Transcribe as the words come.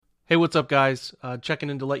Hey, what's up, guys? Checking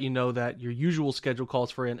in to let you know that your usual schedule calls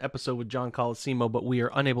for an episode with John Colosimo, but we are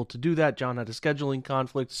unable to do that. John had a scheduling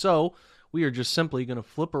conflict, so we are just simply going to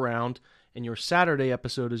flip around, and your Saturday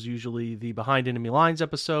episode is usually the Behind Enemy Lines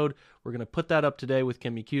episode. We're going to put that up today with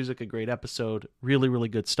Ken McCusick, a great episode. Really, really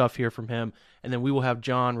good stuff here from him. And then we will have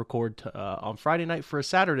John record on Friday night for a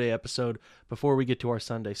Saturday episode before we get to our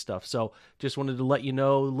Sunday stuff. So just wanted to let you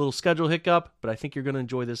know, a little schedule hiccup, but I think you're going to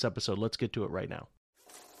enjoy this episode. Let's get to it right now.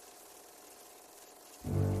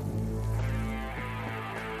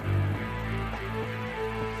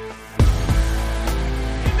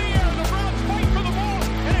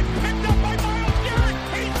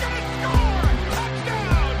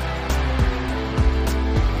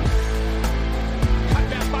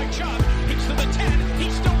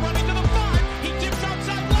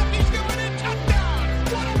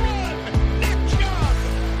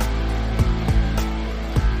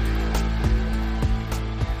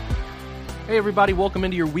 Hey everybody, welcome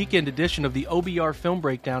into your weekend edition of the OBR Film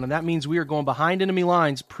Breakdown, and that means we are going behind enemy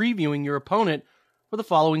lines, previewing your opponent for the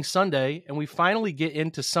following Sunday, and we finally get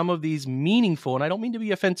into some of these meaningful, and I don't mean to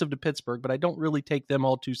be offensive to Pittsburgh, but I don't really take them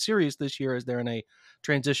all too serious this year as they're in a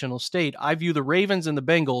transitional state. I view the Ravens and the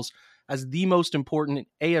Bengals as the most important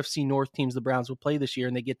AFC North teams the Browns will play this year,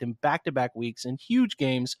 and they get them back-to-back weeks in huge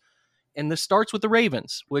games. And this starts with the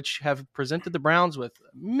Ravens, which have presented the Browns with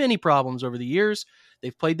many problems over the years.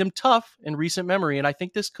 They've played them tough in recent memory, and I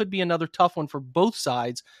think this could be another tough one for both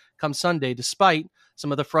sides come Sunday, despite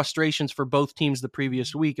some of the frustrations for both teams the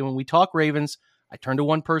previous week. And when we talk Ravens, I turn to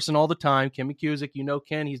one person all the time, Ken McCusick. You know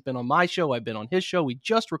Ken, he's been on my show. I've been on his show. We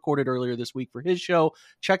just recorded earlier this week for his show.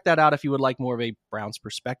 Check that out if you would like more of a Browns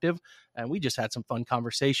perspective. And we just had some fun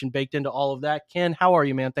conversation baked into all of that. Ken, how are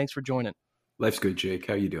you, man? Thanks for joining. Life's good, Jake.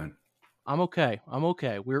 How you doing? I'm okay.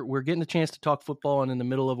 We're getting a chance to talk football, and in the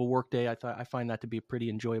middle of a work day, I find that to be a pretty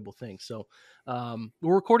enjoyable thing. So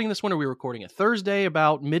we're recording this when are we recording it? Thursday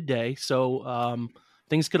about midday. So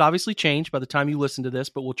things could obviously change by the time you listen to this,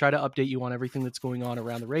 but we'll try to update you on everything that's going on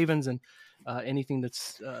around the Ravens and anything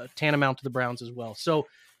that's tantamount to the Browns as well. So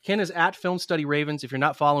Ken is at Film Study Ravens. If you're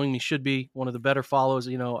not following me, should be one of the better follows.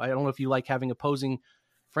 You know, I don't know if you like having opposing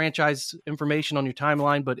franchise information on your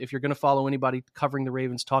timeline, but if you're going to follow anybody covering the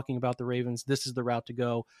Ravens, talking about the Ravens, this is the route to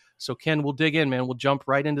go. So Ken, we'll dig in, man. We'll jump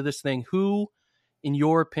right into this thing. Who, in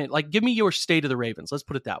your opinion, like, give me your state of the Ravens. Let's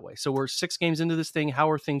put it that way. So we're 6 games into this thing. How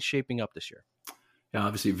are things shaping up this year? Yeah,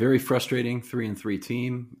 obviously very frustrating 3-3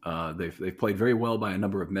 team. They've played very well by a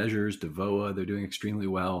number of measures. Devoa, they're doing extremely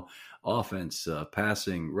well. Offense,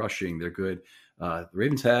 passing, rushing, they're good. The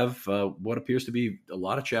Ravens have what appears to be a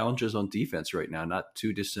lot of challenges on defense right now, not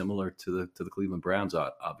too dissimilar to the Cleveland Browns,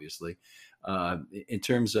 obviously. In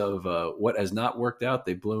terms of what has not worked out,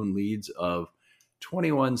 they've blown leads of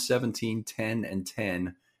 21, 17, 10, and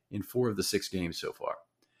 10 in 4 of the 6 games so far.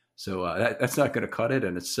 So that's not going to cut it,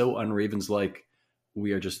 and it's so un-Ravens-like.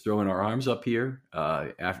 We are just throwing our arms up here.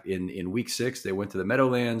 In week 6, they went to the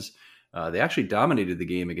Meadowlands. They actually dominated the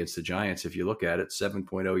game against the Giants. If you look at it,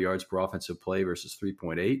 7.0 yards per offensive play versus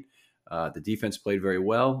 3.8. The defense played very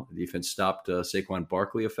well. The defense stopped Saquon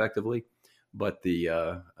Barkley effectively, but they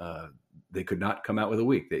could not come out with a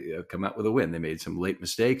week. They come out with a win. They made some late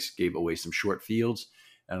mistakes, gave away some short fields,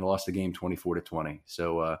 and lost the game 24-20.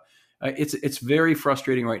 So it's very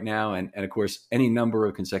frustrating right now. And of course, any number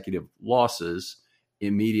of consecutive losses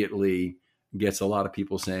immediately gets a lot of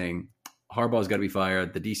people saying, Harbaugh's got to be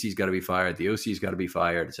fired, the DC's got to be fired, the OC's got to be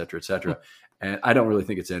fired, et cetera, et cetera. And I don't really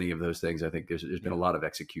think it's any of those things. I think there's been a lot of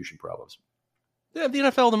execution problems. Yeah, the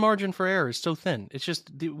NFL, the margin for error is so thin. It's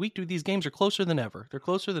just these games are closer than ever. They're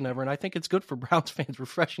closer than ever, and I think it's good for Browns fans,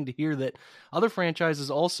 refreshing to hear that other franchises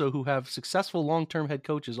also who have successful long-term head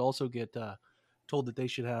coaches also get told that they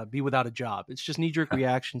should be without a job. It's just knee-jerk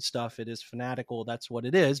reaction stuff. It is fanatical. That's what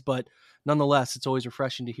it is. But nonetheless, it's always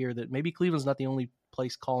refreshing to hear that maybe Cleveland's not the only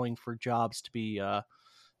place calling for jobs to be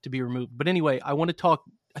removed. But anyway, I want to talk.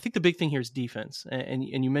 I think the big thing here is defense, and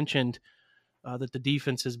you mentioned that the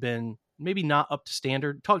defense has been maybe not up to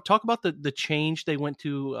standard. Talk about the change. They went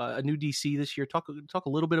to a new DC this year. Talk a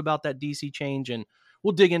little bit about that DC change, and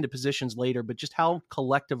we'll dig into positions later. But just how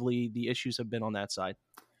collectively the issues have been on that side.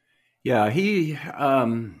 Yeah, I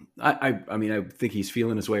mean, I think he's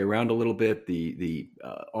feeling his way around a little bit. The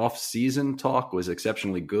off-season talk was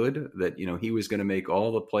exceptionally good, that, you know, he was going to make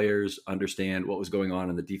all the players understand what was going on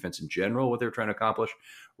in the defense in general, what they were trying to accomplish,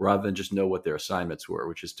 rather than just know what their assignments were,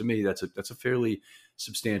 which is, to me, that's a fairly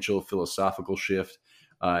substantial philosophical shift,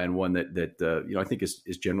 and one that you know, I think is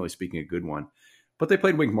generally speaking a good one. But they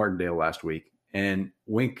played Wink Martindale last week. And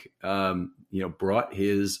Wink, brought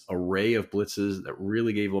his array of blitzes that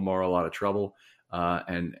really gave Lamar a lot of trouble.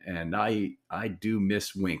 And I do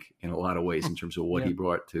miss Wink in a lot of ways in terms of what he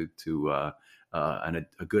brought to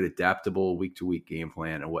a good adaptable week to week game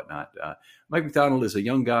plan and whatnot. Mike Macdonald is a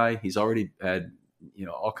young guy. He's already had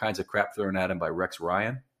all kinds of crap thrown at him by Rex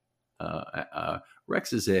Ryan.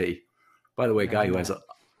 Rex is by the way, guy who has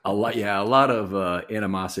a lot of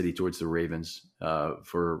animosity towards the Ravens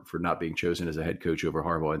for not being chosen as a head coach over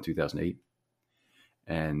Harbaugh in 2008.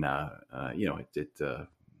 And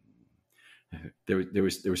there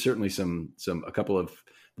was certainly a couple of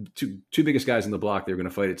two biggest guys on the block. They were going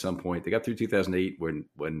to fight at some point. They got through 2008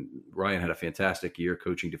 when Ryan had a fantastic year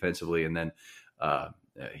coaching defensively, and then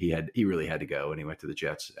he really had to go, and he went to the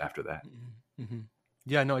Jets after that. Mm-hmm.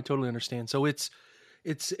 Yeah, no, I totally understand. So it's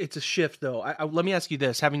a shift, though. Let me ask you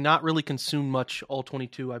this: having not really consumed much all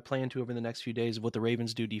 22, I plan to over the next few days of what the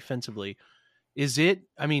Ravens do defensively. Is it?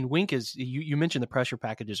 I mean, Wink is. You mentioned the pressure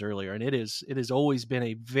packages earlier, and it has always been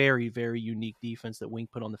a very, very unique defense that Wink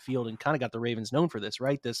put on the field, and kind of got the Ravens known for this,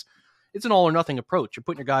 right? It's an all or nothing approach. You're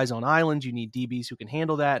putting your guys on islands. You need DBs who can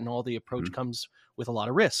handle that, and all the approach comes with a lot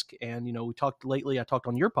of risk. And we talked lately. I talked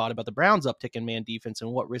on your pod about the Browns' uptick in man defense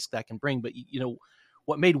and what risk that can bring. But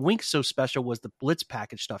what made Wink so special was the blitz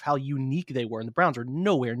package stuff. How unique they were, and the Browns are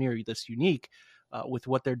nowhere near this unique with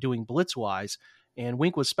what they're doing blitz wise. And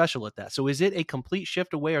Wink was special at that. So is it a complete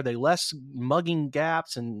shift away? Are they less mugging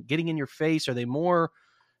gaps and getting in your face? Are they more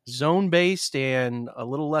zone-based and a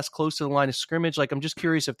little less close to the line of scrimmage? Like, I'm just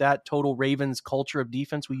curious if that total Ravens culture of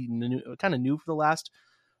defense we kind of knew for the last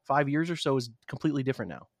 5 years or so is completely different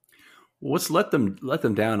now. What's let them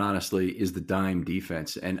down, honestly, is the dime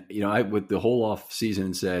defense. And, I, with the whole off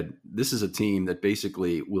season, said this is a team that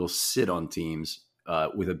basically will sit on teams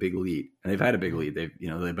with a big lead. And they've had a big lead. They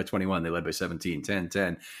led by 21, they led by 17,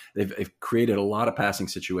 10. They've created a lot of passing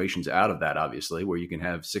situations out of that, obviously, where you can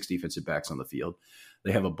have 6 defensive backs on the field.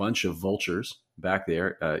 They have a bunch of vultures back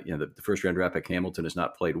there. The first round draft pick Hamilton has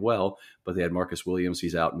not played well, but they had Marcus Williams.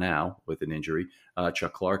 He's out now with an injury.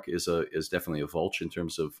 Chuck Clark is definitely a vulture in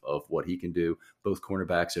terms of what he can do. Both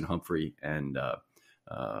cornerbacks in Humphrey and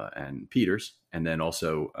Peters. And then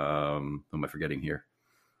also, who am I forgetting here?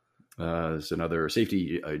 There's another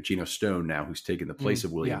safety, Geno Stone now, who's taken the place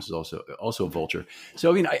of Williams, is also a vulture. So,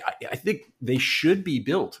 I mean, I think they should be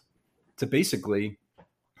built to basically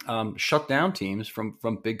shut down teams from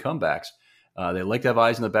big comebacks. They like to have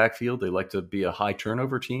eyes in the backfield. They like to be a high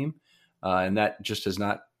turnover team. And that just has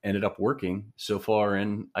not ended up working so far.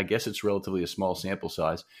 And I guess it's relatively a small sample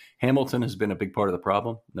size. Hamilton has been a big part of the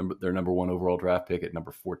problem. Their number 1 overall draft pick at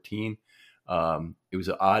number 14. It was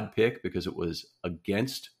an odd pick because it was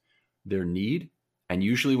against their need. And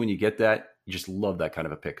usually when you get that, you just love that kind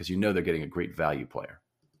of a pick because they're getting a great value player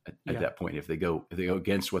at that point if they go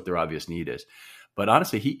against what their obvious need is. But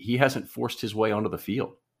honestly, he hasn't forced his way onto the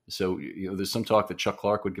field. So there's some talk that Chuck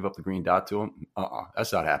Clark would give up the green dot to him.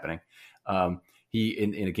 That's not happening. He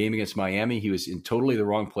in a game against Miami, he was in totally the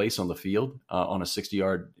wrong place on the field on a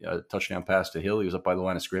 60-yard touchdown pass to Hill. He was up by the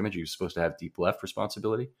line of scrimmage. He was supposed to have deep left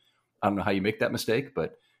responsibility. I don't know how you make that mistake,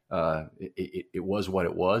 but it was what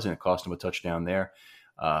it was, and it cost him a touchdown there.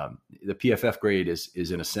 The PFF grade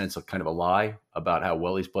is in a sense a kind of a lie about how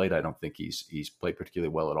well he's played. I don't think he's played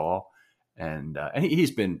particularly well at all, and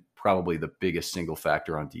he's been probably the biggest single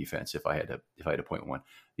factor on defense. If I had to point one,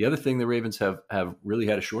 the other thing the Ravens have really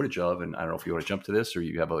had a shortage of, and I don't know if you want to jump to this or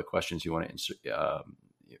you have other questions you want to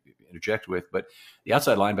interject with, but the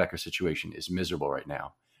outside linebacker situation is miserable right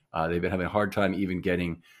now. They've been having a hard time even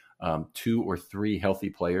getting 2 or 3 healthy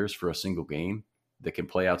players for a single game that can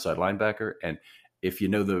play outside linebacker. And if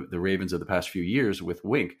the Ravens of the past few years with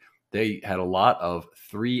Wink, they had a lot of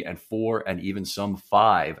 3 and 4 and even some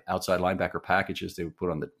 5 outside linebacker packages they would put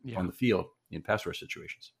on the field in pass rush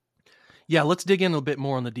situations. Yeah, let's dig in a bit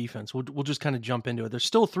more on the defense. We'll just kind of jump into it. There's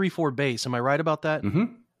still 3-4 base. Am I right about that? Mm-hmm.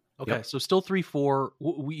 Okay, yep. So still 3-4.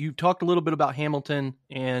 You talked a little bit about Hamilton,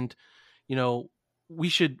 and we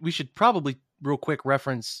should probably real quick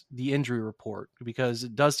reference the injury report because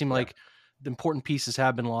it does seem like the important pieces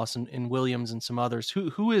have been lost in Williams and some others.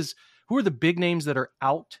 Who are the big names that are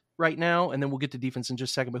out right now? And then we'll get to defense in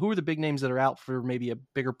just a second, but who are the big names that are out for maybe a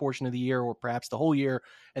bigger portion of the year or perhaps the whole year?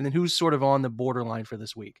 And then who's sort of on the borderline for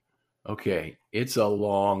this week? Okay. It's a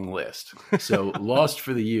long list. So lost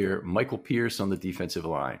for the year, Michael Pierce on the defensive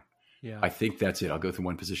line. Yeah. I think that's it. I'll go through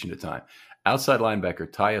one position at a time. Outside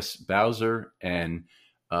linebacker, Tyus Bowser and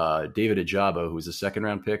David Ajabo, who's a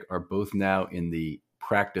 2nd-round pick, are both now in the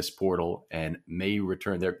practice portal and may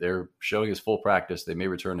return. They're showing us full practice. They may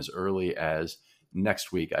return as early as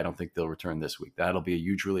next week. I don't think they'll return this week. That'll be a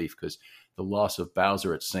huge relief because the loss of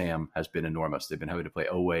Bowser at Sam has been enormous. They've been having to play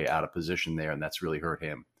Oweh out of position there, and that's really hurt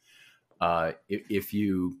him. If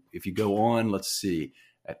you go on, let's see,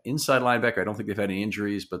 at inside linebacker, I don't think they've had any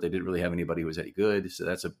injuries, but they didn't really have anybody who was any good. So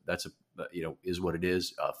that's is what it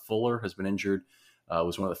is. Fuller has been injured.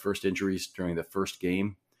 Was one of the first injuries during the first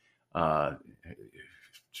game.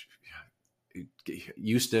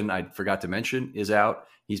 Houston, I forgot to mention, is out.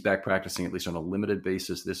 He's back practicing at least on a limited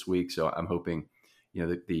basis this week. So I'm hoping,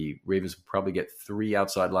 that the Ravens will probably get 3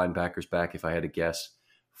 outside linebackers back, if I had to guess,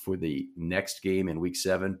 for the next game in week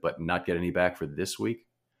 7, but not get any back for this week.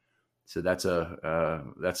 So that's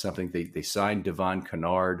something. They signed Devon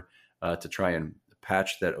Kennard to try and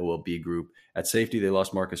patch that OLB group. At safety, they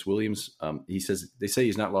lost Marcus Williams. They say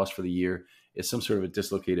he's not lost for the year. It's some sort of a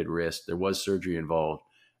dislocated wrist. There was surgery involved.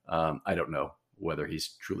 I don't know whether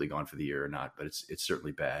he's truly gone for the year or not, but it's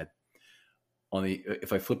certainly bad.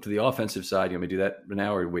 If I flip to the offensive side, you want me to do that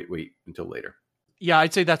now or wait until later? Yeah,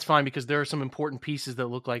 I'd say that's fine because there are some important pieces that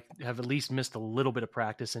look like have at least missed a little bit of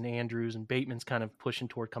practice, and Andrews and Bateman's kind of pushing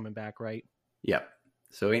toward coming back, right? Yeah.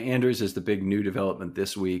 So Andrews is the big new development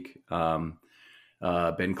this week.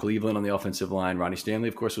 Ben Cleveland on the offensive line. Ronnie Stanley,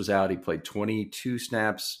 of course, was out. He played 22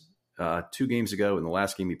 snaps 2 games ago. In the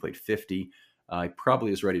last game, he played 50. He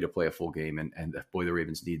probably is ready to play a full game, and boy, the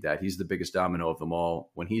Ravens need that. He's the biggest domino of them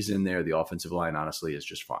all. When he's in there, the offensive line, honestly, is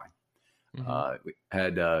just fine. Mm-hmm. We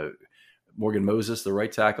had Morgan Moses, the right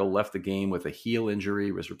tackle, left the game with a heel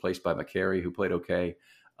injury, was replaced by McCary, who played okay.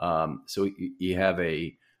 So you have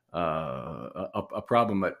a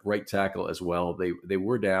problem at right tackle as well. They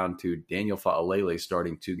were down to Daniel Fa'alele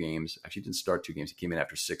starting 2 games. Actually, didn't start 2 games. He came in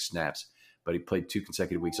after 6 snaps, but he played 2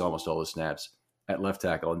 consecutive weeks, almost all the snaps at left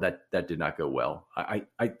tackle, and that did not go well.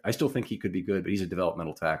 I still think he could be good, but he's a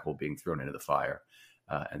developmental tackle being thrown into the fire,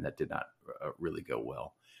 and that did not really go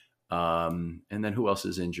well. And then who else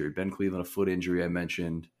is injured? Ben Cleveland, a foot injury I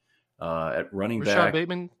mentioned. At running back, Rashad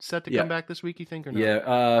Bateman set to come back this week, you think, or not?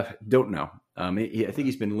 Yeah, don't know. I think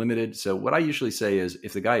he's been limited. So what I usually say is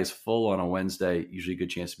if the guy is full on a Wednesday, usually a good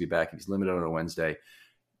chance to be back. If he's limited on a Wednesday,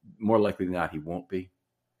 more likely than not, he won't be.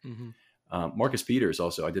 Mm-hmm. Marcus Peters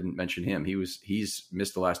also, I didn't mention him. He's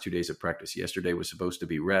missed the last 2 days of practice. Yesterday was supposed to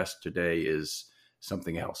be rest. Today is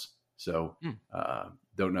something else. So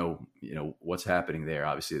don't know, what's happening there.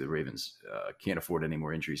 Obviously, the Ravens can't afford any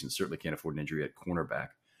more injuries and certainly can't afford an injury at cornerback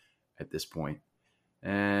at this point.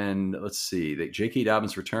 And let's see, J.K.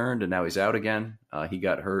 Dobbins returned and now he's out again. He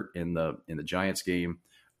got hurt in the Giants game.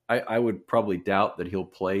 I would probably doubt that he'll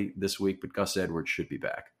play this week, but Gus Edwards should be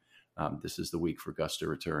back. This is the week for Gus to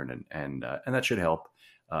return, and that should help.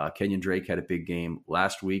 Kenyon Drake had a big game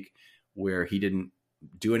last week where he didn't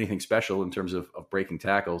do anything special in terms of breaking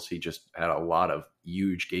tackles. He just had a lot of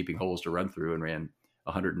huge gaping holes to run through and ran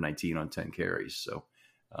 119 on 10 carries. So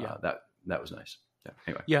that was nice. Yeah.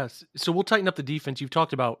 Anyway. Yes. So we'll tighten up the defense. You've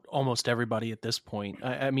talked about almost everybody at this point.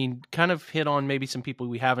 I mean, kind of hit on maybe some people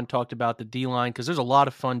we haven't talked about, the D-line, because there's a lot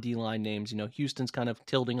of fun D-line names. Houston's kind of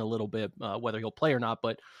tilting a little bit whether he'll play or not,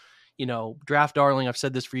 but draft darling, I've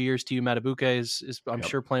said this for years to you, Matabuke is I'm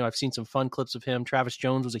sure playing. I've seen some fun clips of him. Travis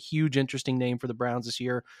Jones was a huge, interesting name for the Browns this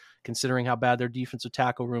year, considering how bad their defensive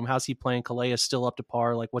tackle room. How's he playing? Calais is still up to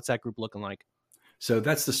par. Like, what's that group looking like? So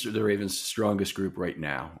that's the Ravens' strongest group right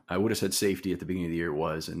now. I would have said safety at the beginning of the year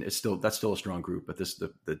was, and that's still a strong group, but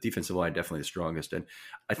the defensive line definitely the strongest. And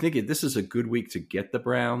I think this is a good week to get the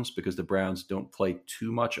Browns because the Browns don't play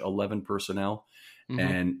too much 11 personnel. Mm-hmm.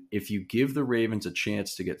 And if you give the Ravens a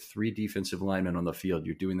chance to get 3 defensive linemen on the field,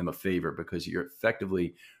 you're doing them a favor because you're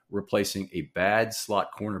effectively replacing a bad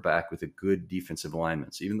slot cornerback with a good defensive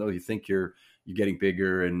lineman. So even though you think you're getting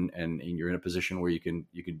bigger and you're in a position where you can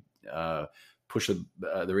push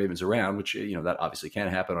the Ravens around, which that obviously can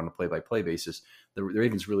happen on a play-by-play basis, the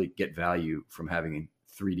Ravens really get value from having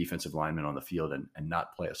 3 defensive linemen on the field and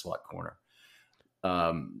not play a slot corner.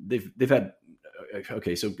 They've had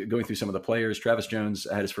so going through some of the players, Travis Jones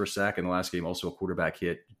had his first sack in the last game, also a quarterback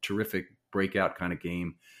hit, terrific breakout kind of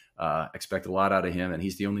game. Expect a lot out of him, and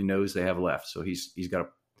he's the only nose they have left, so he's got to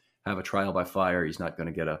have a trial by fire. He's not going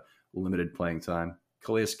to get a limited playing time.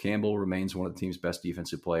 Calais Campbell remains one of the team's best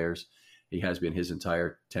defensive players. He has been his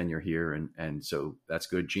entire tenure here, and so that's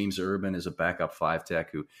good. James Urban is a backup 5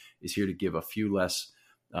 tech who is here to give a few less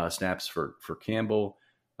snaps for Campbell.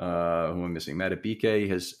 Who I'm missing? Matabike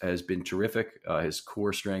has been terrific. His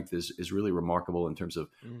core strength is really remarkable in terms of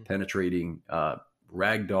penetrating,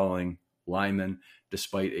 ragdolling linemen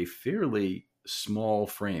despite a fairly small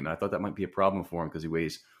frame. And I thought that might be a problem for him because he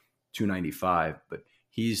weighs 295, but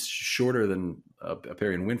he's shorter than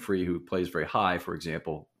Perrion Winfrey, who plays very high, for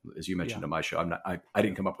example, as you mentioned on my show. I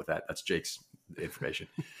didn't come up with that. That's Jake's information.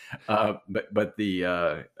 But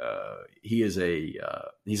he's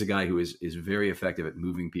a guy who is very effective at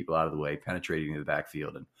moving people out of the way, penetrating into the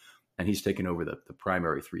backfield, and he's taken over the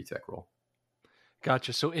primary 3-tech role.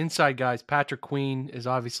 Gotcha. So inside guys, Patrick Queen is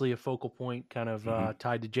obviously a focal point, kind of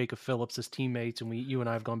tied to Jacob Phillips as teammates, and you and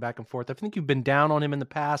I have gone back and forth. I think you've been down on him in the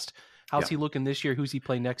past. How's he looking this year? Who's he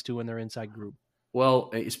play next to in their inside group?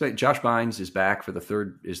 Well, Josh Bynes is back for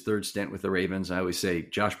his third stint with the Ravens. I always say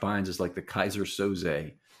Josh Bynes is like the Kaiser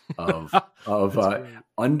Soze of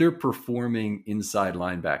underperforming inside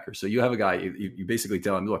linebacker. So you have a guy, you basically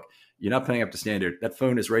tell him, look, you're not playing up to standard. That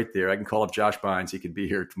phone is right there. I can call up Josh Bynes. He can be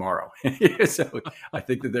here tomorrow. So I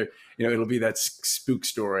think that it'll be that spook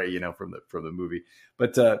story, from the movie.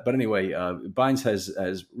 But anyway, Bynes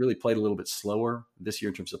has really played a little bit slower this year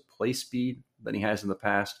in terms of play speed than he has in the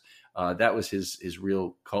past. That was his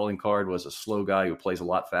real calling card, was a slow guy who plays a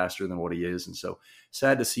lot faster than what he is. And so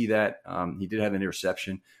sad to see that. He did have an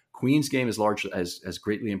interception. Queen's game has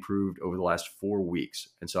greatly improved over the last 4 weeks.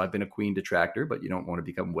 And so I've been a Queen detractor, but you don't want to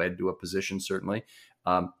become wed to a position, certainly.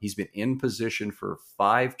 He's been in position for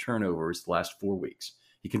 5 turnovers the last 4 weeks.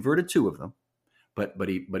 He converted 2 of them, but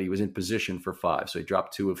he was in position for 5. So he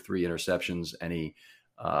dropped 2 of 3 interceptions, and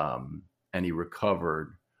he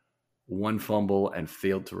recovered 1 fumble and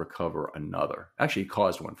failed to recover another. Actually, he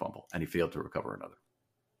caused 1 fumble and he failed to recover another.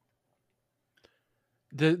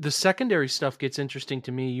 The secondary stuff gets interesting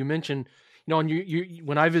to me. You mentioned, on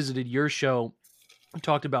when I visited your show, you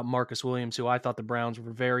talked about Marcus Williams, who I thought the Browns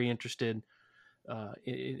were very interested,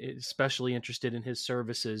 especially interested in his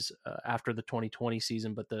services after the 2020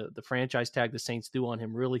 season. But the franchise tag the Saints threw on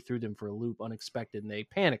him really threw them for a loop, unexpected, and they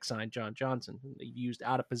panic signed John Johnson, who they used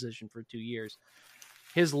out of position for 2 years.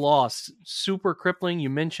 His loss, super crippling. You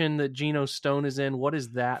mentioned that Geno Stone is in. What is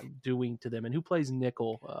that doing to them? And who plays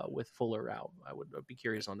nickel with Fuller out? I would be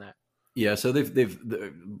curious on that. Yeah, so they've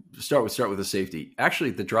start with the safety.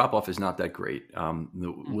 Actually, the drop off is not that great.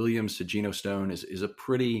 The Williams to Geno Stone is a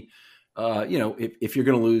pretty, if you're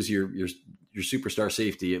going to lose your superstar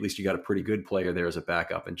safety, at least you got a pretty good player there as a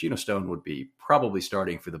backup. And Geno Stone would be probably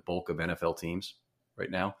starting for the bulk of NFL teams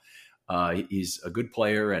right now. He's a good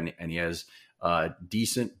player, and he has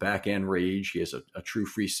decent back end rage. He has a true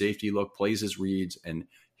free safety look, plays his reads. And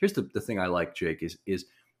here's the thing I like, Jake, is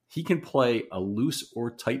he can play a loose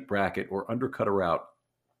or tight bracket or undercut a route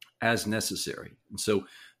as necessary. And so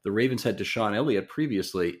the Ravens had Deshaun Elliott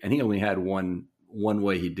previously, and he only had one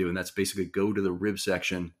way he'd do, and that's basically go to the ribs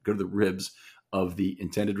of the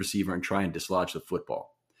intended receiver and try and dislodge the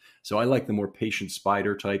football. So I like the more patient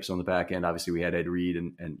spider types on the back end. Obviously, we had Ed Reed,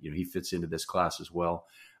 and he fits into this class as well.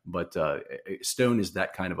 But Stone is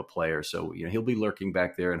that kind of a player. So, he'll be lurking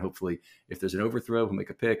back there, and hopefully if there's an overthrow, he'll make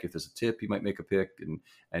a pick. If there's a tip, he might make a pick,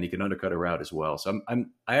 and he can undercut a route as well. So I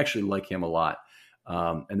actually like him a lot.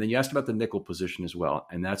 And then you asked about the nickel position as well.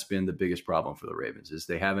 And that's been the biggest problem for the Ravens, is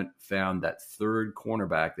they haven't found that third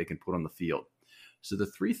cornerback they can put on the field. So the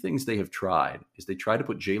 3 things they have tried is they tried to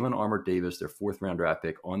put Jalen Armour-Davis, their 4th round draft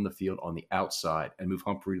pick, on the field on the outside and move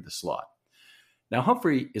Humphrey to the slot. Now,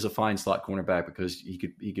 Humphrey is a fine slot cornerback because he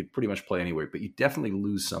could pretty much play anywhere, but you definitely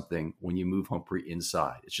lose something when you move Humphrey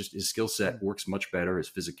inside. It's just his skill set works much better.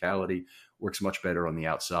 His physicality works much better on the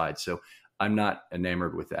outside. So I'm not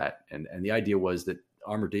enamored with that. And the idea was that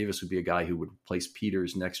Armour-Davis would be a guy who would replace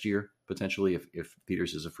Peters next year, potentially, if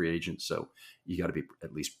Peters is a free agent. So you got to be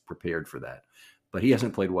at least prepared for that. But he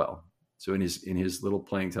hasn't played well. So in his little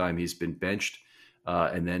playing time, he's been benched.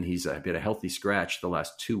 And then he's been a healthy scratch the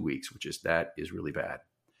last 2 weeks, which is really bad.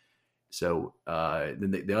 So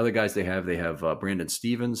then the other guys they have Brandon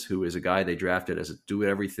Stevens, who is a guy they drafted as a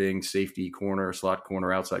do-everything safety corner, slot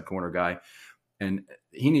corner, outside corner guy. And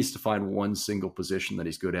he needs to find one single position that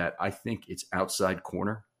he's good at. I think it's outside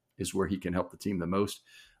corner is where he can help the team the most,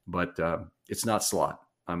 but it's not slot.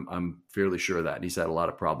 I'm fairly sure of that. And he's had a lot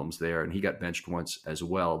of problems there, and he got benched once as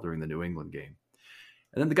well during the New England game.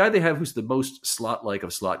 And then the guy they have who's the most slot-like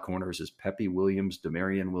of slot corners is Pepe Williams,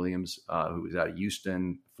 Demarion Williams, who was out of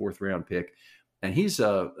Houston, 4th round pick. And he's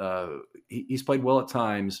played well at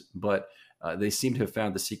times, but they seem to have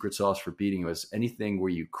found the secret sauce for beating him as anything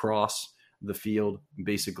where you cross the field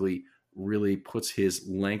basically really puts his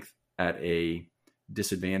length at a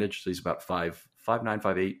disadvantage. So he's about 5'9",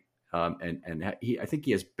 5'8". I think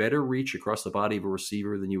he has better reach across the body of a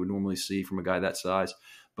receiver than you would normally see from a guy that size,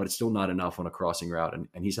 but it's still not enough on a crossing route.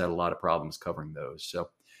 And he's had a lot of problems covering those. So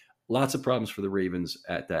lots of problems for the Ravens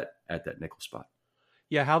at that nickel spot.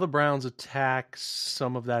 Yeah. How the Browns attack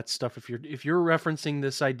some of that stuff. If you're referencing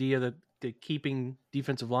this idea that keeping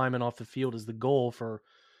defensive linemen off the field is the goal for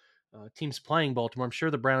teams playing Baltimore. I'm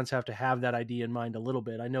sure the Browns have to have that idea in mind a little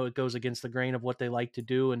bit. I know it goes against the grain of what they like to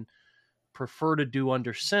do and prefer to do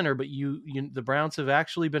under center, but the Browns have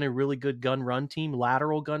actually been a really good gun run team,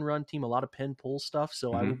 lateral gun run team, a lot of pin pull stuff.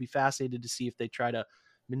 So I will be fascinated to see if they try to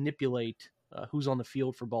manipulate who's on the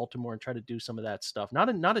field for Baltimore and try to do some of that stuff.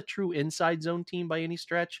 Not a true inside zone team by any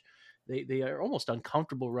stretch. They are almost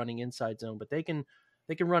uncomfortable running inside zone, but they can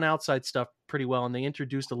run outside stuff pretty well. And they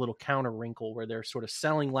introduced a little counter wrinkle where they're sort of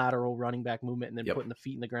selling lateral running back movement and then putting the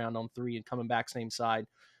feet in the ground on 3 and coming back same side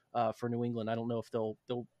for New England. I don't know if they'll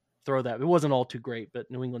throw that. It wasn't all too great,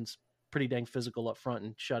 but New England's pretty dang physical up front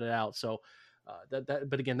and shut it out. So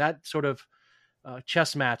but again, that sort of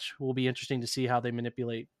chess match will be interesting to see how they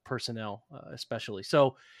manipulate personnel, especially.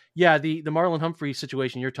 So yeah, the Marlon Humphrey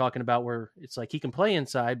situation you're talking about, where it's like he can play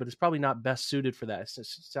inside, but it's probably not best suited for that. It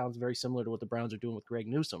sounds very similar to what the Browns are doing with Greg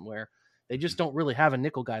Newsome, where they just don't really have a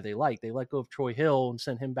nickel guy they like. They let go of Troy Hill and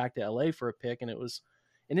sent him back to LA for a pick. And it was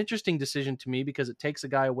an interesting decision to me because it takes a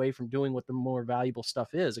guy away from doing what the more valuable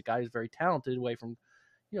stuff is. A guy who's very talented, away from,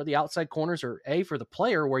 the outside corners are for the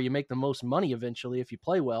player where you make the most money eventually if you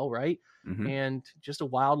play well, right? Mm-hmm. And just a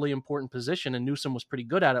wildly important position. And Newsome was pretty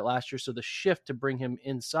good at it last year. So the shift to bring him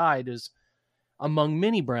inside is, among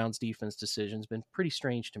many Browns defense decisions, been pretty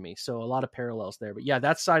strange to me. So a lot of parallels there. But yeah,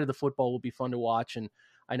 that side of the football will be fun to watch. And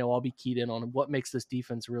I know I'll be keyed in on what makes this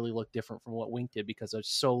defense really look different from what Wink did, because it's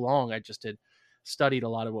so long. I just had studied a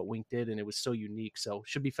lot of what Wink did, and it was so unique. So it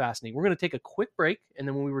should be fascinating. We're going to take a quick break, and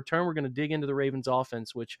then when we return, we're going to dig into the Ravens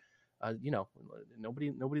offense, which,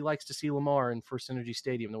 nobody likes to see Lamar in First Energy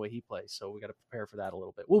Stadium the way he plays. So we got to prepare for that a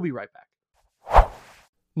little bit. We'll be right back.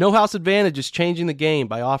 No House Advantage is changing the game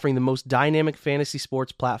by offering the most dynamic fantasy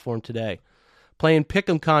sports platform today. Playing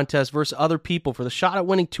pick'em contests versus other people for the shot at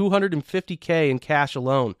winning $250K in cash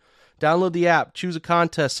alone. Download the app, choose a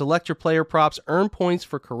contest, select your player props, earn points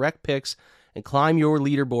for correct picks, and climb your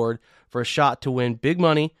leaderboard for a shot to win big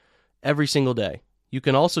money every single day. You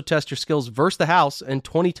can also test your skills versus the house and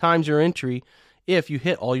 20 times your entry if you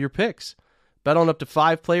hit all your picks. Bet on up to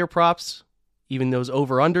 5 player props, even those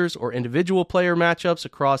over-unders or individual player matchups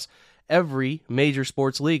across every major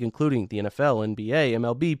sports league, including the NFL, NBA,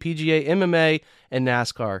 MLB, PGA, MMA, and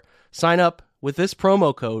NASCAR. Sign up with this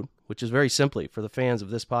promo code, which is very simply for the fans of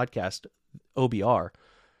this podcast, OBR.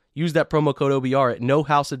 Use that promo code OBR at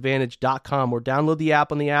nohouseadvantage.com or download the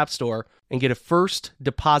app on the App Store and get a first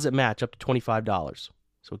deposit match up to $25.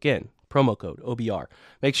 So again, promo code OBR.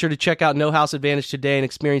 Make sure to check out No House Advantage today and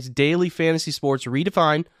experience daily fantasy sports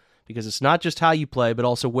redefined, because it's not just how you play, but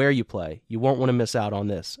also where you play. You won't want to miss out on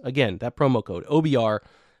this. Again, that promo code OBR,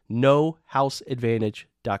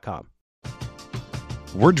 nohouseadvantage.com.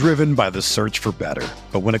 We're driven by the search for better.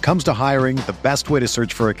 But when it comes to hiring, the best way to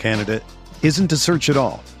search for a candidate isn't to search at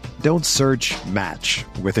all. Don't search, match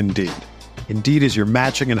with Indeed. Indeed is your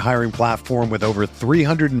matching and hiring platform with over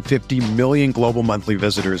 350 million global monthly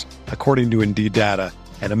visitors, according to Indeed data,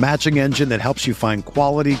 and a matching engine that helps you find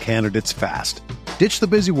quality candidates fast. Ditch the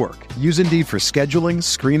busy work. Use Indeed for scheduling,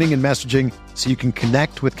 screening, and messaging so you can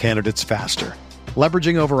connect with candidates faster.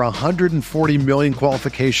 Leveraging over 140 million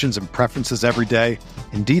qualifications and preferences every day,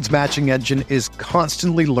 Indeed's matching engine is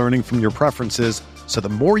constantly learning from your preferences, so the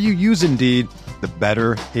more you use Indeed, the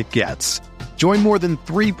better it gets. Join more than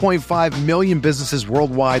 3.5 million businesses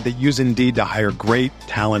worldwide that use Indeed to hire great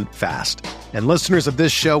talent fast. And listeners of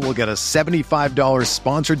this show will get a $75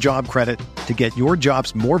 sponsored job credit to get your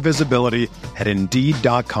jobs more visibility at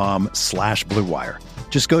Indeed.com/Blue Wire.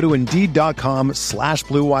 Just go to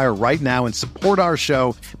Indeed.com/Blue Wire right now and support our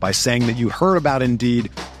show by saying that you heard about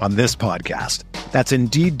Indeed on this podcast. That's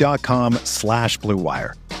Indeed.com/Blue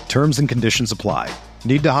Wire. Terms and conditions apply.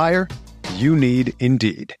 Need to hire? You need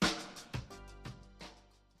Indeed.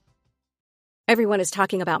 Everyone is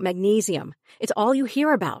talking about magnesium. It's all you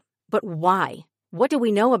hear about. But why? What do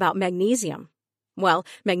we know about magnesium? Well,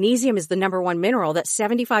 magnesium is the number one mineral that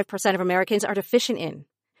 75% of Americans are deficient in.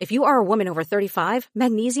 If you are a woman over 35,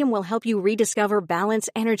 magnesium will help you rediscover balance,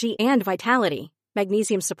 energy, and vitality.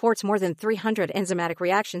 Magnesium supports more than 300 enzymatic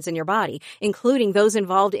reactions in your body, including those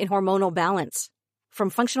involved in hormonal balance. From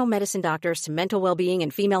functional medicine doctors to mental well-being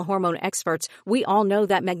and female hormone experts, we all know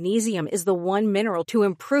that magnesium is the one mineral to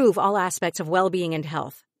improve all aspects of well-being and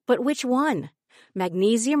health. But which one?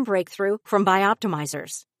 Magnesium Breakthrough from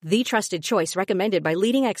Bioptimizers, the trusted choice recommended by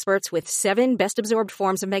leading experts with 7 best-absorbed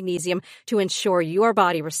forms of magnesium to ensure your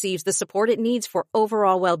body receives the support it needs for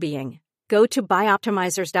overall well-being. Go to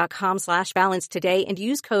bioptimizers.com/balance today and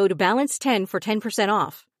use code BALANCE10 for 10%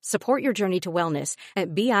 off. Support your journey to wellness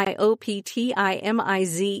at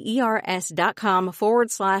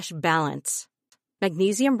bioptimizers.com/balance.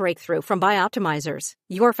 Magnesium Breakthrough from Bioptimizers,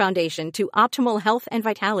 your foundation to optimal health and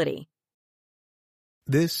vitality.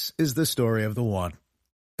 This is the story of the one.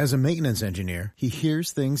 As a maintenance engineer, he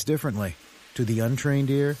hears things differently. To the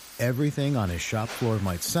untrained ear, everything on his shop floor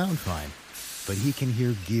might sound fine, but he can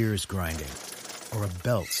hear gears grinding or a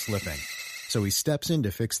belt slipping. So he steps in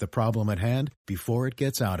to fix the problem at hand before it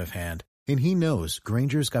gets out of hand. And he knows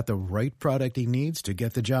Grainger's got the right product he needs to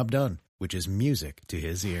get the job done, which is music to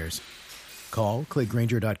his ears. Call, click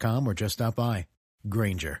Grainger.com, or just stop by.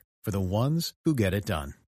 Grainger, for the ones who get it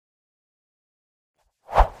done.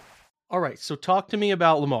 All right, so talk to me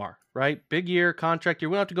about Lamar, right? Big year, contract year.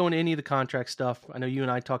 We don't have to go into any of the contract stuff. I know you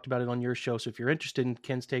and I talked about it on your show, so if you're interested in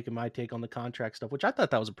Ken's take and my take on the contract stuff, which I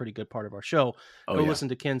thought that was a pretty good part of our show, go listen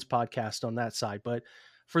to Ken's podcast on that side. But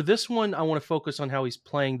for this one, I want to focus on how he's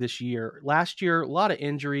playing this year. Last year, a lot of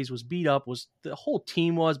injuries, was beat up, was the whole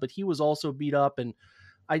team was, but he was also beat up, and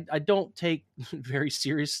I don't take very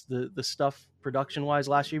serious the stuff production-wise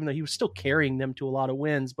last year, even though he was still carrying them to a lot of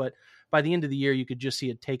wins, but by the end of the year, you could just see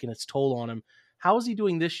it taking its toll on him. How is he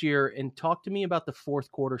doing this year? And talk to me about the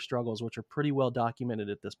fourth quarter struggles, which are pretty well documented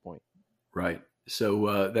at this point. Right.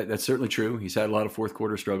 So that's certainly true. He's had a lot of fourth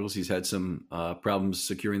quarter struggles. He's had some problems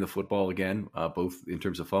securing the football again, both in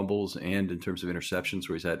terms of fumbles and in terms of interceptions,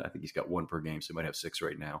 where I think he's got 1 per game, so he might have 6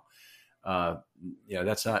 right now.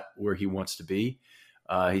 That's not where he wants to be.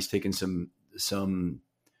 He's taken some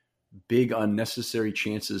big unnecessary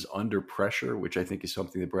chances under pressure, which I think is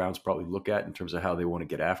something the Browns probably look at in terms of how they want to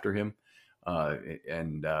get after him,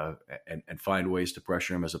 and find ways to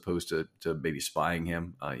pressure him as opposed to maybe spying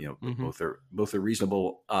him. Both are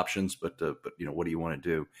reasonable options, but what do you want to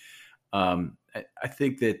do? I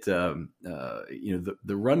think that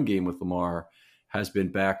the run game with Lamar has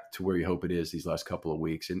been back to where you hope it is these last couple of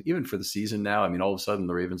weeks, and even for the season now. I mean, all of a sudden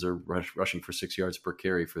the Ravens are rushing for 6 yards per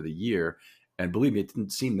carry for the year. And believe me, it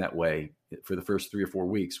didn't seem that way for the first 3 or 4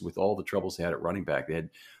 weeks with all the troubles they had at running back. They had,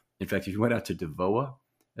 in fact, if you went out to Devoa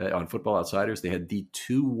on Football Outsiders, they had the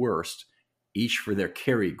 2 worst, each for their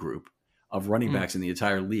carry group, of running backs in the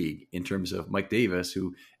entire league in terms of Mike Davis,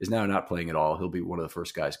 who is now not playing at all. He'll be one of the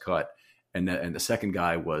first guys cut. And the second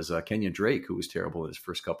guy was Kenyon Drake, who was terrible in his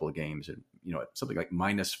first couple of games, and something like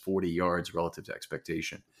minus 40 yards relative to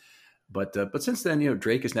expectation. But since then,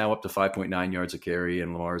 Drake is now up to 5.9 yards a carry,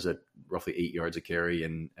 and Lamar's at roughly 8 yards a carry,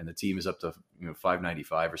 and the team is up to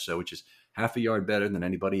 595 or so, which is half a yard better than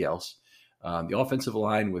anybody else. The offensive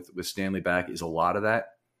line with Stanley back is a lot of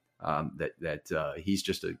that. He's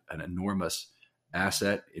just an enormous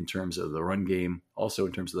asset in terms of the run game, also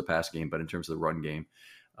in terms of the pass game, but in terms of the run game.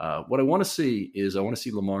 What I want to see is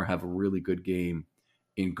Lamar have a really good game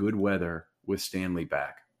in good weather with Stanley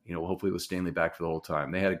back. Hopefully with Stanley back for the whole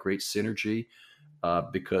time. They had a great synergy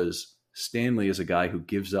because Stanley is a guy who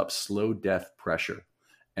gives up slow death pressure.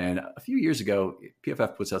 And a few years ago,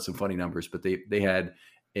 PFF puts out some funny numbers, but they had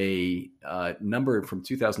a number from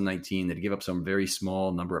 2019 that gave up some very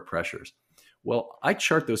small number of pressures. Well, I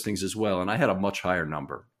chart those things as well, and I had a much higher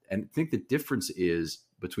number. And I think the difference is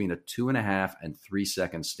between a 2.5 and 3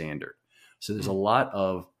 second standard. So there's a lot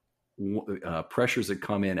of pressures that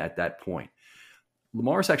come in at that point.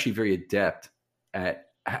 Lamar is actually very adept at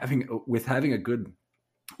having a good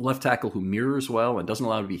left tackle who mirrors well and doesn't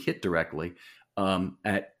allow him to be hit directly,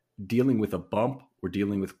 at dealing with a bump or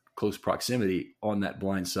dealing with close proximity on that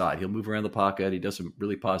blind side. He'll move around the pocket. He does some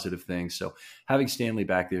really positive things. So having Stanley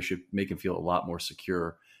back there should make him feel a lot more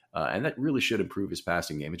secure. And that really should improve his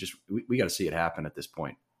passing game. We got to see it happen at this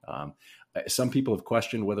point. Some people have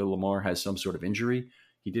questioned whether Lamar has some sort of injury.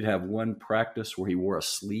 He did have one practice where he wore a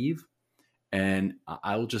sleeve. And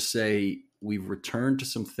I will just say we've returned to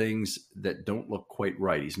some things that don't look quite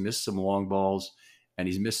right. He's missed some long balls and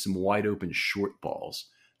he's missed some wide open short balls.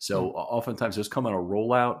 So oftentimes those come on a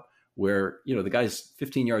rollout where, the guy's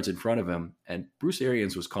 15 yards in front of him. And Bruce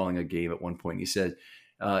Arians was calling a game at one point. He said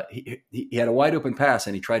he had a wide open pass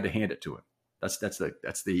and he tried to hand it to him. That's the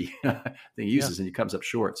thing he uses, and he comes up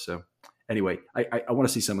short. So anyway, I want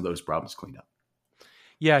to see some of those problems cleaned up.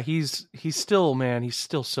 Yeah, he's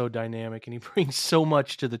still so dynamic, and he brings so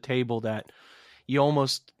much to the table that you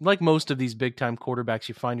almost, like most of these big time quarterbacks,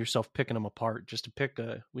 you find yourself picking them apart just to pick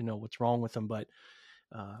we know what's wrong with him, but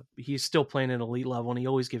he's still playing at an elite level, and he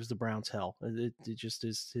always gives the Browns hell. It just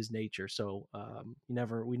is his nature. So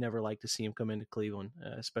we never like to see him come into Cleveland,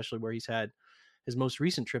 especially where he's had his most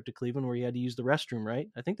recent trip to Cleveland where he had to use the restroom, right?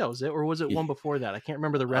 I think that was it. Or was it one before that? I can't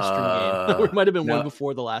remember the restroom game. Or it might have been one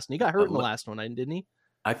before the last one. He got hurt in the last one, didn't he?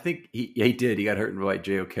 I think he did. He got hurt by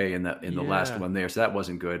JOK in the last one there. So that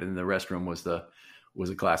wasn't good. And the restroom was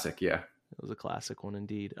a classic. Yeah. It was a classic one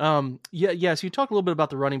indeed. Yeah. So you talked a little bit about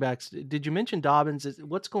the running backs. Did you mention Dobbins?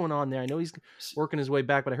 What's going on there? I know he's working his way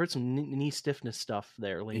back, but I heard some knee stiffness stuff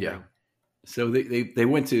there lingering. Yeah. So they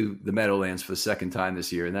went to the Meadowlands for the second time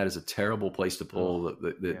this year, and that is a terrible place to pull.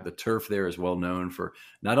 The turf there is well known for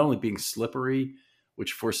not only being slippery,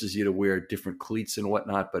 which forces you to wear different cleats and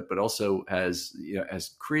whatnot, but also has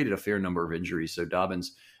created a fair number of injuries. So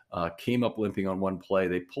Dobbins came up limping on one play.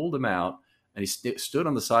 They pulled him out, and he stood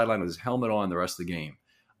on the sideline with his helmet on the rest of the game.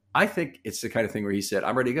 I think it's the kind of thing where he said,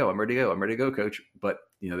 "I'm ready to go. I'm ready to go. I'm ready to go, coach." But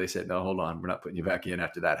they said, "No, hold on. We're not putting you back in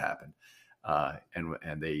after that happened."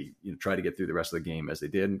 And they tried to get through the rest of the game as they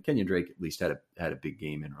did. And Kenyon Drake at least had a big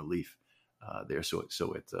game in relief there, so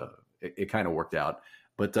it kind of worked out.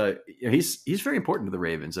 But he's very important to the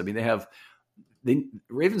Ravens. I mean, the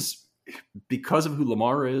Ravens, because of who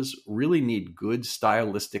Lamar is, really need good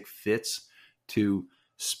stylistic fits to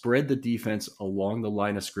spread the defense along the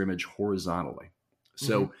line of scrimmage horizontally.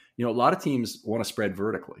 So, a lot of teams want to spread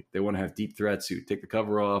vertically. They want to have deep threats who take the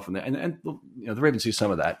cover off, and the Ravens do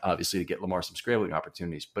some of that, obviously, to get Lamar some scrambling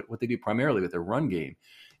opportunities. But what they do primarily with their run game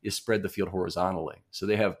is spread the field horizontally. So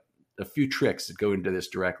they have a few tricks that go into this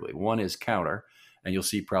directly. One is counter, and you'll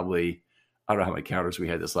see probably, I don't know how many counters we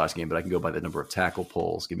had this last game, but I can go by the number of tackle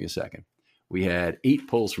pulls. Give me a second. We had 8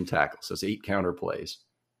 pulls from tackles. So it's 8 counter plays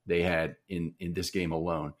they had in this game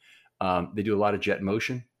alone. They do a lot of jet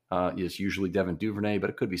motion. It's usually Devin Duvernay, but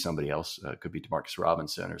it could be somebody else. It could be Demarcus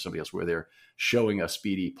Robinson or somebody else where they're showing a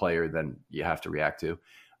speedy player then you have to react to.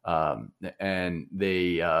 And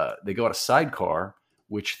they go out a sidecar,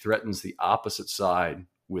 which threatens the opposite side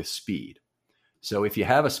with speed. So if you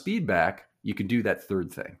have a speed back, you can do that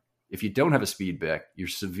third thing. If you don't have a speed back, you're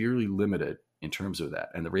severely limited in terms of that.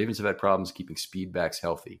 And the Ravens have had problems keeping speed backs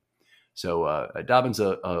healthy. So Dobbins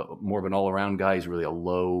a more of an all-around guy. He's really a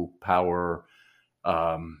low power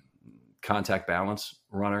contact balance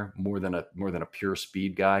runner more than a pure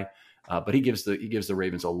speed guy. But he gives the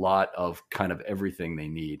Ravens a lot of kind of everything they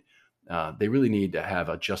need. They really need to have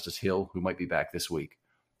a Justice Hill, who might be back this week,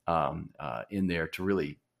 in there to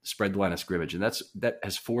really spread the line of scrimmage. And that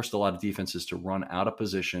has forced a lot of defenses to run out of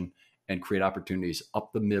position and create opportunities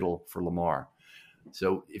up the middle for Lamar.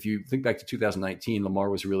 So if you think back to 2019, Lamar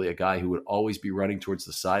was really a guy who would always be running towards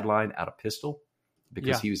the sideline out of pistol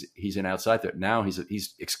because he's an outside threat. Now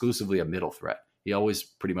he's exclusively a middle threat. He always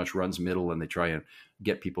pretty much runs middle, and they try and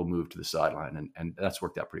get people moved to the sideline, and that's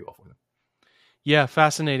worked out pretty well for them. Yeah,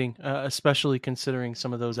 fascinating, especially considering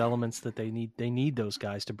some of those elements that they need. They need those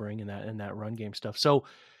guys to bring in that run game stuff. So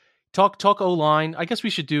talk O-line. I guess we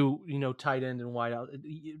should do, tight end and wide out.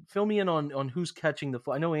 Fill me in on who's catching the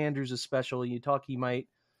foot. I know Andrews is special. You talk he may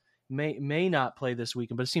not play this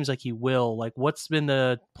weekend, but it seems like he will. Like, what's been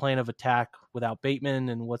the plan of attack without Bateman,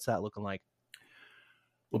 and what's that looking like?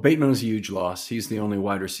 Well, Bateman was a huge loss. He's the only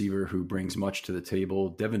wide receiver who brings much to the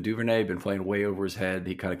table. Devin Duvernay been playing way over his head.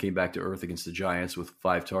 He kind of came back to earth against the Giants with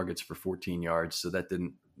 5 targets for 14 yards. So that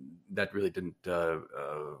really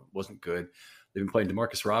wasn't good. They've been playing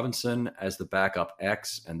Demarcus Robinson as the backup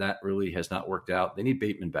X, and that really has not worked out. They need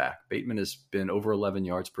Bateman back. Bateman has been over 11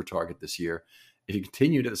 yards per target this year. If he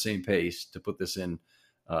continued at the same pace, to put this in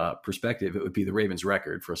perspective, it would be the Ravens'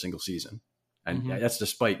 record for a single season. And that's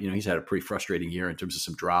despite, he's had a pretty frustrating year in terms of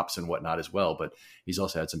some drops and whatnot as well, but he's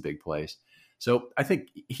also had some big plays. So I think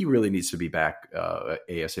he really needs to be back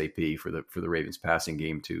ASAP for the Ravens passing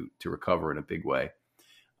game to recover in a big way.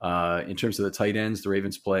 In terms of the tight ends, the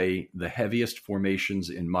Ravens play the heaviest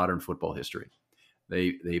formations in modern football history.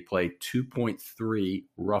 They play 2.3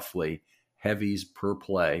 roughly heavies per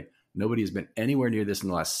play. Nobody has been anywhere near this in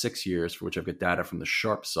the last 6 years, for which I've got data from the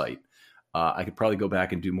Sharp site. I could probably go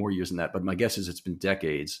back and do more years than that, but my guess is it's been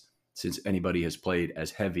decades since anybody has played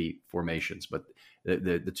as heavy formations. But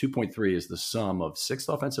the 2.3 is the sum of 6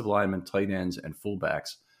 offensive linemen, tight ends, and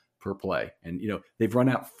fullbacks per play. And, they've run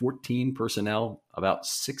out 14 personnel about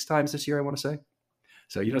 6 times this year, I want to say.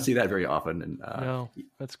 So you don't see that very often. And no,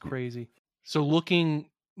 that's crazy. So looking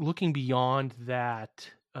beyond that,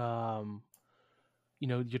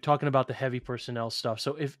 you're talking about the heavy personnel stuff.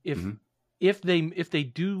 So if they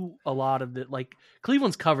do a lot of the, like,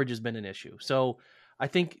 Cleveland's coverage has been an issue. So I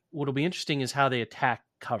think what'll be interesting is how they attack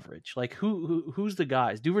coverage. Like who's the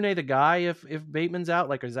guys? Duvernay the guy if Bateman's out?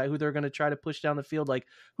 Like, is that who they're going to try to push down the field? Like,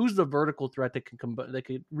 who's the vertical threat that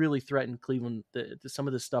could really threaten Cleveland? Some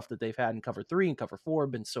of the stuff that they've had in cover 3 and cover 4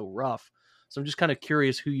 have been so rough. So I'm just kind of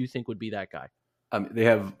curious who you think would be that guy. They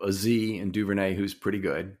have a Z in Duvernay who's pretty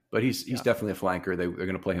good, but he's definitely a flanker. They're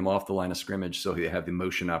going to play him off the line of scrimmage, so they have the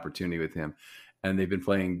motion opportunity with him. and they've been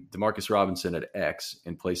playing Demarcus Robinson at X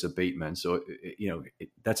in place of Bateman. So,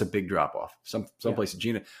 that's a big drop off. Some places,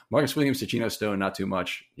 Marcus Williams to Geno Stone, not too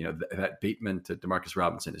much. That Bateman to Demarcus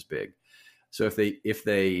Robinson is big. So if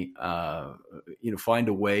they find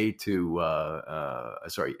a way to,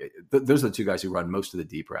 those are the two guys who run most of the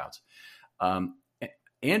deep routes.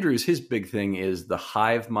 Andrews, his big thing is the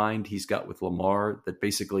hive mind he's got with Lamar, that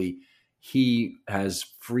basically he has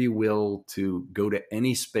free will to go to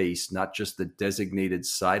any space, not just the designated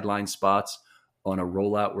sideline spots on a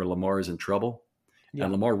rollout where Lamar is in trouble. Yeah.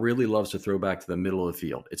 And Lamar really loves to throw back to the middle of the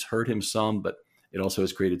field. It's hurt him some, but it also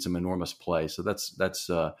has created some enormous play. So that's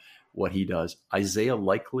what he does. Isaiah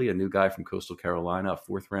Likely, a new guy from Coastal Carolina, a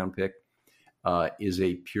 4th-round pick, is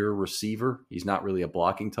a pure receiver. He's not really a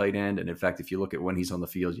blocking tight end. And in fact, if you look at when he's on the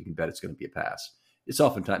field, you can bet it's going to be a pass. It's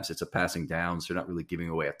oftentimes a passing down, so you're not really giving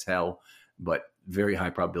away a tell, but very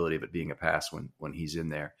high probability of it being a pass when he's in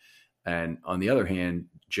there. And on the other hand,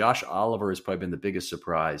 Josh Oliver has probably been the biggest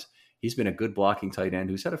surprise. He's been a good blocking tight end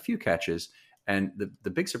who's had a few catches. And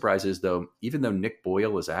the big surprise is, though, even though Nick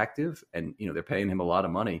Boyle is active and they're paying him a lot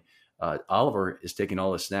of money, Oliver is taking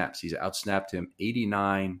all his snaps. He's outsnapped him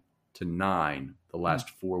 89-9 the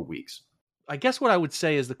last 4 weeks. I guess what I would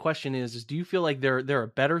say is the question is do you feel like they're a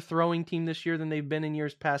better throwing team this year than they've been in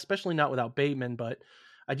years past, especially not without Bateman? But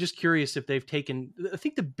I'm just curious if they've taken, I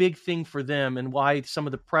think the big thing for them and why some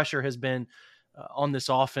of the pressure has been on this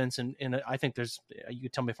offense, and I think you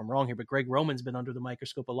could tell me if I'm wrong here, but Greg Roman's been under the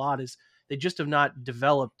microscope a lot, is they just have not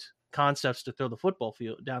developed concepts to throw the football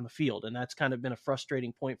down the field. And that's kind of been a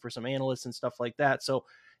frustrating point for some analysts and stuff like that. So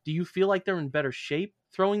do you feel like they're in better shape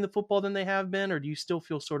throwing the football than they have been? Or do you still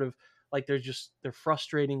feel sort of like they're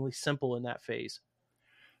frustratingly simple in that phase?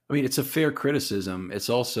 I mean, it's a fair criticism. It's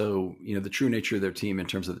also, the true nature of their team in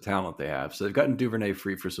terms of the talent they have. So they've gotten Duvernay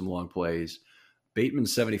free for some long plays.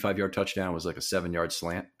 Bateman's 75-yard touchdown was like a 7-yard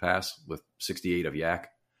slant pass with 68 of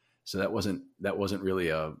yak. So that wasn't really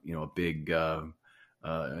a big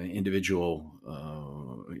individual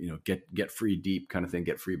get free deep kind of thing,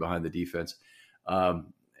 get free behind the defense.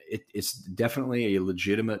 It's definitely a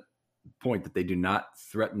legitimate point that they do not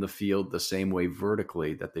threaten the field the same way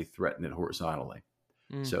vertically that they threaten it horizontally.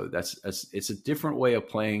 So it's a different way of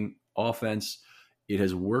playing offense. It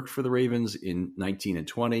has worked for the Ravens in 19 and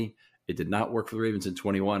 20. It did not work for the Ravens in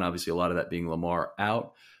 21. Obviously, a lot of that being Lamar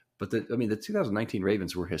out. But the 2019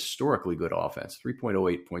 Ravens were historically good offense,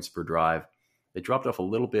 3.08 points per drive. They dropped off a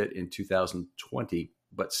little bit in 2020,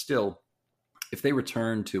 but still, if they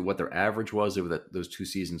return to what their average was over those 2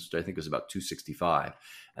 seasons, which I think was about 265,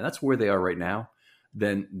 and that's where they are right now,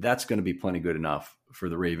 then that's going to be plenty good enough for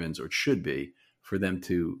the Ravens, or it should be, for them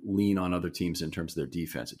to lean on other teams in terms of their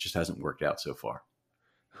defense. It just hasn't worked out so far.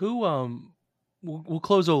 We'll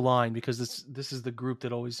close O-line because this is the group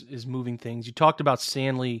that always is moving things. You talked about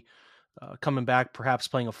Stanley coming back, perhaps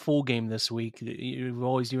playing a full game this week. You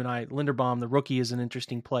and I, Linderbaum, the rookie, is an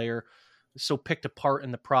interesting player. So picked apart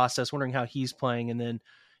in the process, wondering how he's playing. And then,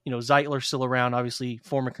 Zeitler's still around, obviously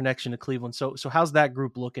former connection to Cleveland. So how's that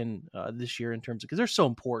group looking this year in terms of, because they're so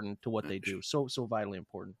important to what they do, so vitally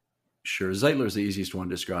important. Sure. Zeitler's the easiest one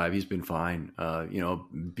to describe. He's been fine.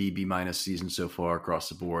 B minus season so far across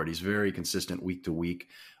the board. He's very consistent week to week,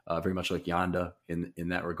 very much like Yanda in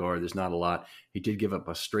that regard. There's not a lot. He did give up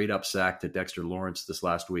a straight up sack to Dexter Lawrence this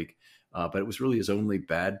last week, but it was really his only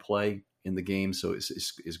bad play in the game. So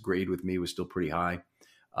his grade with me was still pretty high.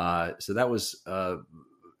 So that was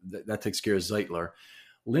that takes care of Zeitler.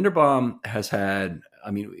 Linderbaum has had,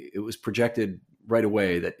 it was projected right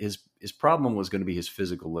away that his problem was going to be his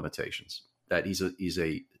physical limitations, that he's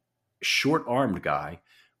a short-armed guy,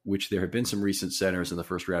 which there have been some recent centers in the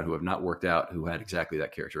first round who have not worked out, who had exactly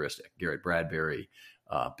that characteristic. Garrett Bradbury,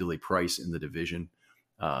 Billy Price in the division.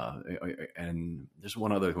 And there's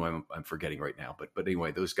one other who I'm forgetting right now, but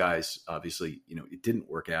anyway, those guys, obviously, it didn't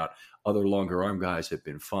work out. Other longer arm guys have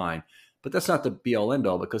been fine, but that's not the be all end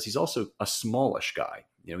all, because he's also a smallish guy.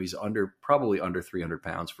 He's probably under 300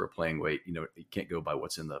 pounds for a playing weight. You can't go by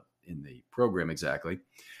what's in the program exactly.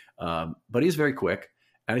 But he's very quick.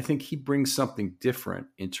 And I think he brings something different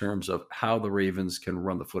in terms of how the Ravens can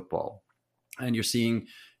run the football. And you're seeing,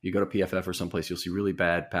 you go to PFF or someplace, you'll see really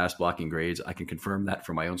bad pass blocking grades. I can confirm that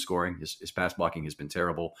from my own scoring. His pass blocking has been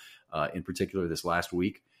terrible, in particular this last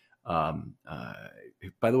week. By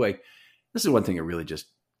the way, this is one thing that really just,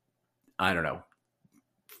 I don't know,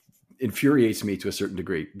 infuriates me to a certain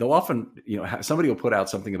degree. They'll often, somebody will put out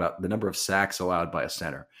something about the number of sacks allowed by a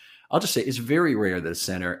center. I'll just say it's very rare that a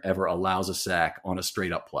center ever allows a sack on a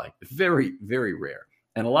straight up play. Very, very rare.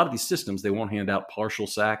 And a lot of these systems, they won't hand out partial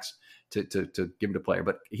sacks to give to player,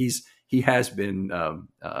 but he's he has been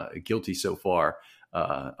guilty so far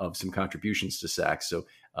of some contributions to sacks. So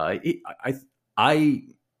I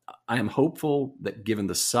am hopeful that given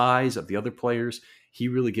the size of the other players, he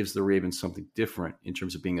really gives the Ravens something different in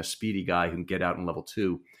terms of being a speedy guy who can get out in level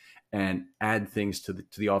 2 and add things to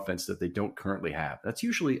the offense that they don't currently have. That's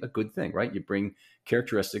usually a good thing, right? You bring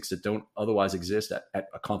characteristics that don't otherwise exist at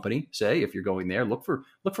a company. Say, if you're going there, look for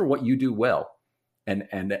what you do well, and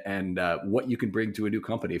what you can bring to a new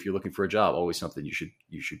company. If you're looking for a job, always something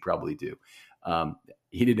you should probably do.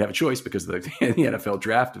 He didn't have a choice because of the NFL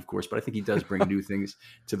draft, of course, but I think he does bring new things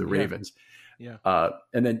to the Ravens. Yeah.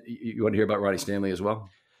 And then you want to hear about Ronnie Stanley as well?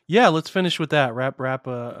 Yeah, let's finish with that. Wrap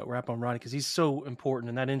on Ronnie, because he's so important,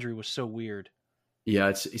 and that injury was so weird.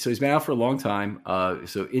 Yeah, so he's been out for a long time.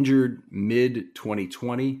 So injured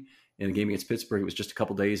mid-2020 in a game against Pittsburgh. It was just a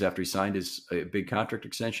couple days after he signed his big contract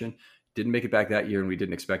extension. Didn't make it back that year, and we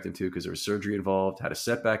didn't expect him to because there was surgery involved. Had a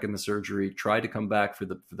setback in the surgery. Tried to come back for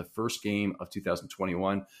the first game of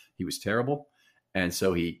 2021. He was terrible, and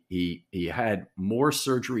so he had more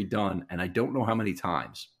surgery done, and I don't know how many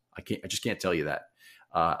times. I just can't tell you that.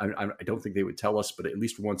 I don't think they would tell us, but at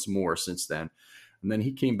least once more since then. And then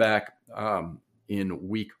he came back in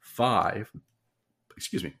week 5.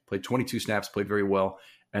 Played 22 snaps, played very well,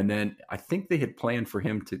 and then I think they had planned for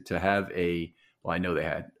him to have I know they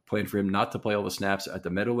had planned for him not to play all the snaps at the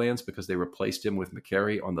Meadowlands because they replaced him with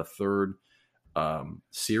McCary on the third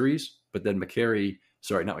series. But then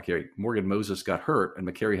Morgan Moses got hurt, and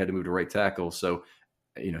McCary had to move to right tackle. So,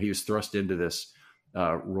 he was thrust into this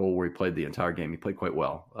role where he played the entire game. He played quite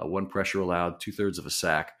well. 1 pressure allowed, 2/3 of a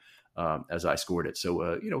sack as I scored it.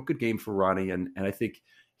 So, good game for Ronnie. And I think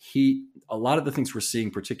a lot of the things we're seeing,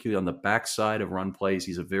 particularly on the backside of run plays,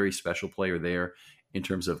 he's a very special player there in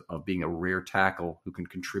terms of being a rare tackle who can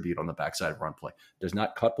contribute on the backside of run play. Does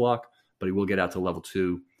not cut block, but he will get out to level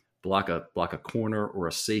 2, block a corner or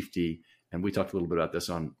a safety. And we talked a little bit about this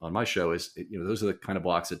on my show. Those are the kind of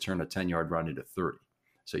blocks that turn a 10-yard run into 30.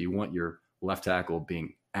 So you want your left tackle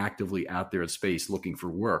being actively out there in space looking for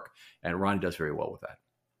work, and Ronnie does very well with that.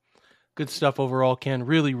 Good stuff overall, Ken.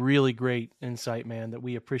 Really, really great insight, man, that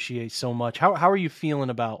we appreciate so much. How are you feeling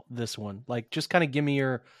about this one? Like, just kind of give me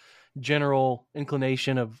your general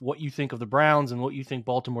inclination of what you think of the Browns and what you think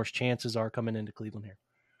Baltimore's chances are coming into Cleveland here.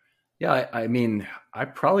 Yeah, I mean, I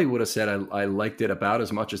probably would have said I liked it about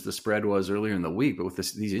as much as the spread was earlier in the week, but with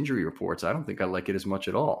these injury reports, I don't think I like it as much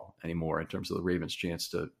at all anymore in terms of the Ravens' chance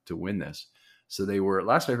to win this. So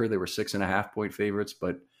last I heard, they were 6.5-point favorites,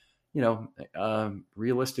 but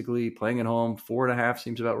realistically, playing at home, 4.5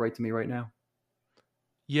 seems about right to me right now.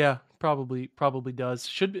 Yeah, probably does.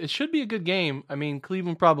 It should be a good game. I mean,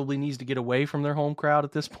 Cleveland probably needs to get away from their home crowd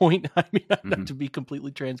at this point. I mean, to be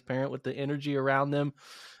completely transparent with the energy around them,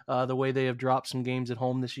 the way they have dropped some games at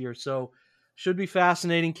home this year. So should be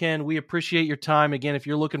fascinating, Ken. We appreciate your time. Again, if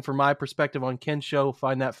you're looking for my perspective on Ken's show,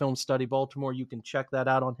 find that Film Study Baltimore. You can check that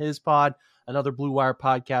out on his pod, another Blue Wire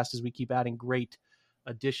podcast, as we keep adding great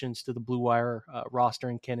additions to the Blue Wire roster,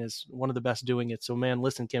 and Ken is one of the best doing it. So, man,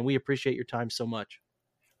 listen, Ken, we appreciate your time so much.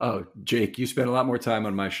 Oh, Jake, you spent a lot more time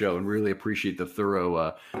on my show and really appreciate the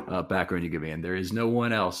thorough background you give me. And there is no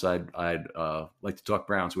one else I'd like to talk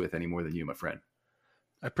Browns with any more than you, my friend.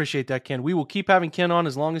 I appreciate that, Ken. We will keep having Ken on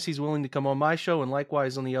as long as he's willing to come on my show, and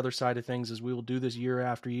likewise on the other side of things, as we will do this year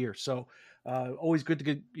after year. So always good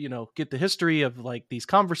to get the history of like these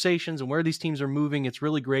conversations and where these teams are moving. It's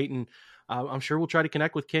really great. And I'm sure we'll try to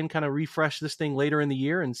connect with Ken, kind of refresh this thing later in the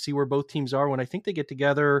year and see where both teams are when I think they get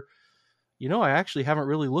together. I actually haven't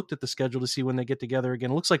really looked at the schedule to see when they get together again.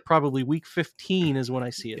 It looks like probably week 15 is when I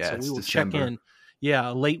see it. Yeah, so we will December. check in.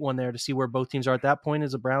 Yeah, a late one there to see where both teams are at that point,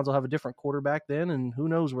 as the Browns will have a different quarterback then, and who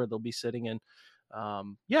knows where they'll be sitting. And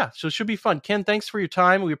so it should be fun. Ken, thanks for your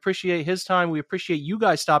time. We appreciate his time. We appreciate you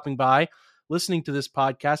guys stopping by, listening to this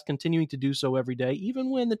podcast, continuing to do so every day. Even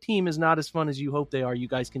when the team is not as fun as you hope they are, you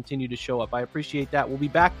guys continue to show up. I appreciate that. We'll be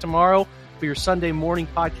back tomorrow for your Sunday morning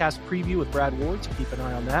podcast preview with Brad Ward, so keep an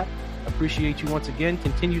eye on that. Appreciate you once again.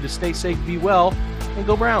 Continue to stay safe, be well, and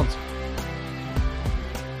go Browns.